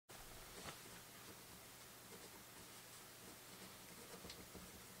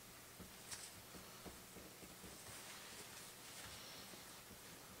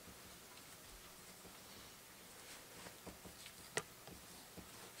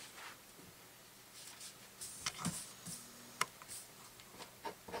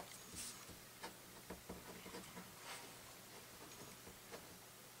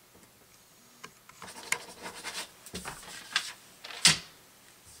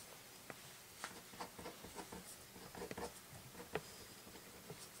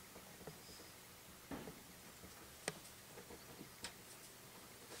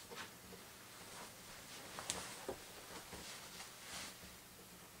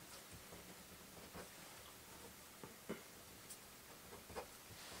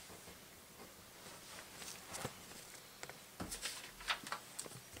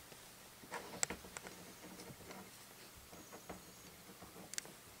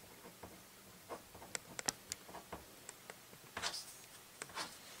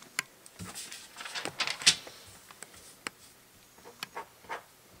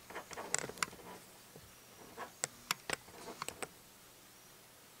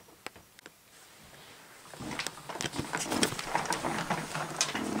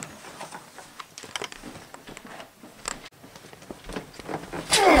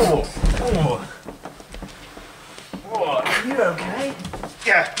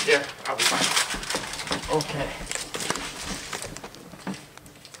Yeah, I'll be fine. Okay.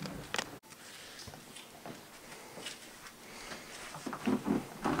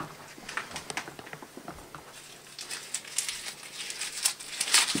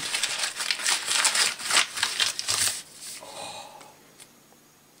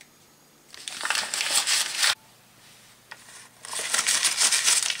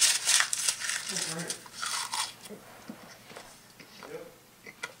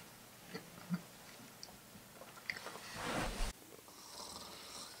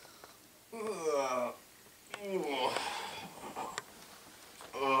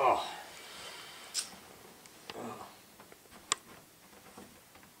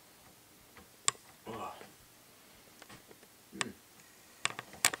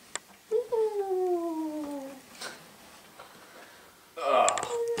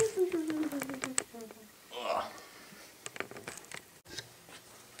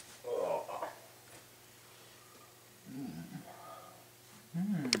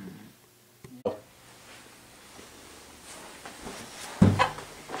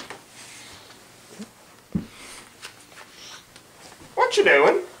 What you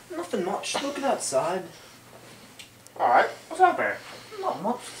doing? Nothing much. Looking outside. Alright, what's up there? Not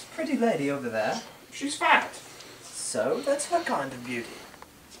much. This pretty lady over there. She's fat. So, that's her kind of beauty.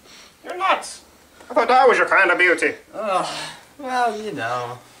 You're nuts. I thought that was your kind of beauty. Oh, well, you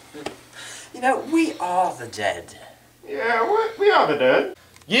know. You know, we are the dead. Yeah, we are the dead.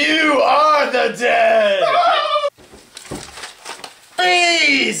 You are the dead!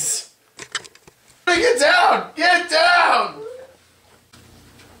 Please! Get down! Get down!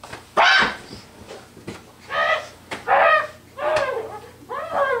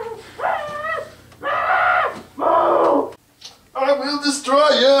 I will destroy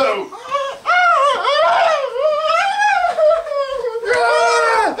you!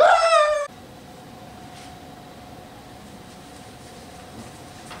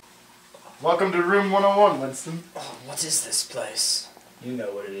 Welcome to room 101, Winston. Oh, what is this place? You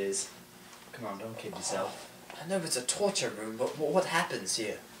know what it is. Come on, don't kid yourself. I know it's a torture room, but what happens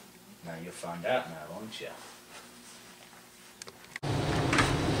here? Now you'll find out now, won't you?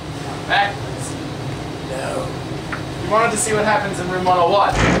 Backwards. No. You wanted to see what happens in room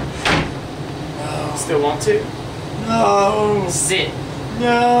 101? No. Still want to? No. Sit.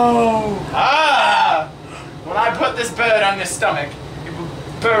 No. Ah! When I put this bird on your stomach, it will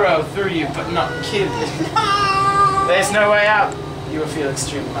burrow through you but not kill you. No. There's no way out. You will feel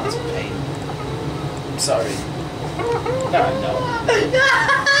extreme amounts of pain. I'm sorry. No, no.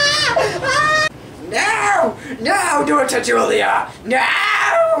 No! No! Don't touch Julia! No!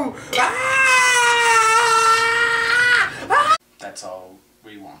 Ah! That's all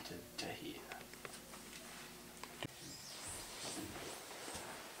we wanted to hear.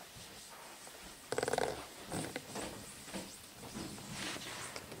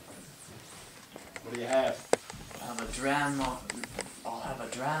 What do you have? I'll have a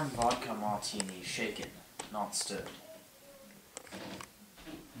dram vodka martini, shaken, not stirred.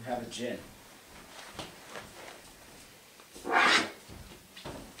 You have a gin.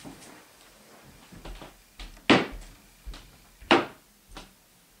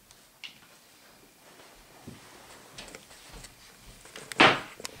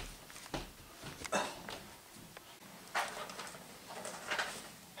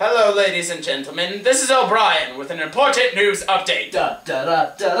 Hello, ladies and gentlemen. This is O'Brien with an important news update. Da da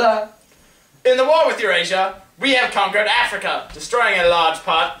da da da. In the war with Eurasia, we have conquered Africa, destroying a large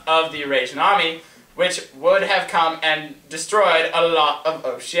part of the Eurasian army, which would have come and destroyed a lot of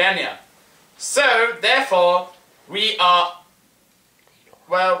Oceania. So, therefore, we are,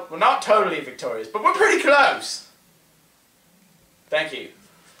 well, we're not totally victorious, but we're pretty close. Thank you.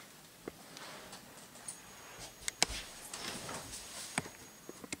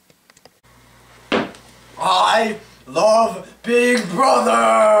 I love Big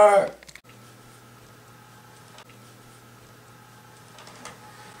Brother!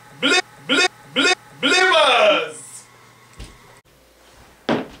 Blippers!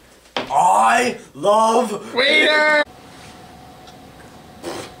 I love Waiter!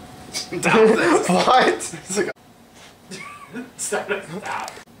 What? It's like Stop.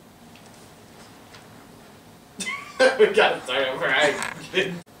 We gotta start over.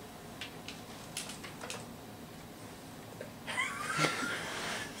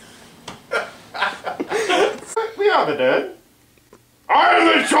 we are the dead. I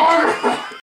am the child.